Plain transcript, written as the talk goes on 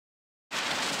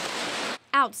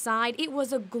outside, it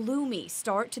was a gloomy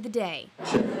start to the day.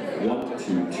 Check. 1,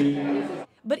 2, 3.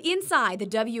 But inside the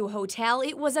W Hotel,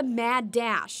 it was a mad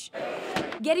dash,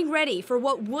 getting ready for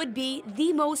what would be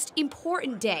the most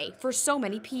important day for so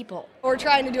many people. We're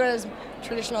trying to do it as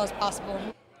traditional as possible.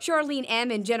 Charlene M.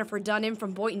 and Jennifer Dunham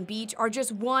from Boynton Beach are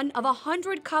just one of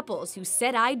 100 couples who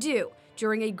said I do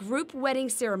during a group wedding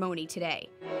ceremony today.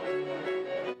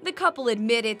 The couple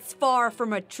admit it's far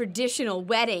from a traditional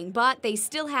wedding, but they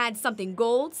still had something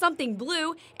gold, something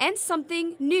blue, and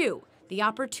something new: the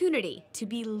opportunity to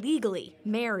be legally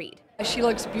married. She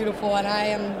looks beautiful, and I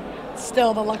am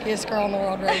still the luckiest girl in the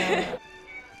world right now.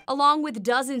 Along with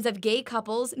dozens of gay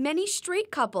couples, many straight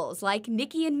couples like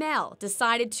Nikki and Mel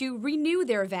decided to renew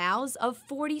their vows of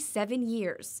 47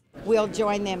 years. We'll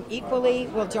join them equally,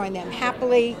 we'll join them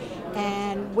happily,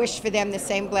 and wish for them the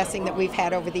same blessing that we've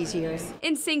had over these years.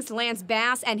 NSYNC's Lance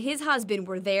Bass and his husband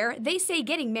were there. They say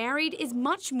getting married is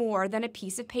much more than a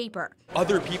piece of paper.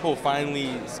 Other people finally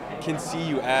can see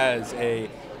you as a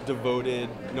devoted,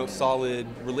 solid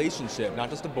relationship,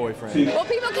 not just a boyfriend. Well,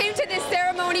 people came to this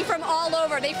ceremony from all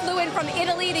over. They flew in from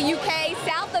Italy, the UK,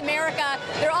 South America.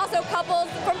 There are also couples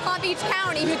from Palm Beach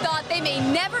County who thought they may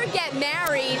never get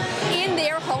married in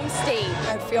their home state.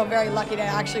 I feel very lucky to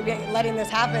actually be letting this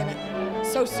happen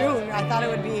so soon. I thought it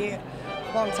would be a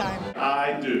long time.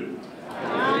 I do.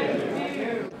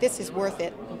 This is worth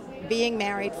it. Being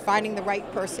married, finding the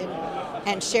right person,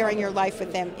 and sharing your life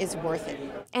with them is worth it.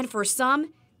 And for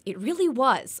some, it really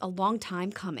was a long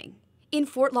time coming. In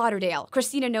Fort Lauderdale,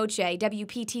 Christina Noche,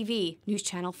 WPTV News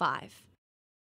Channel 5.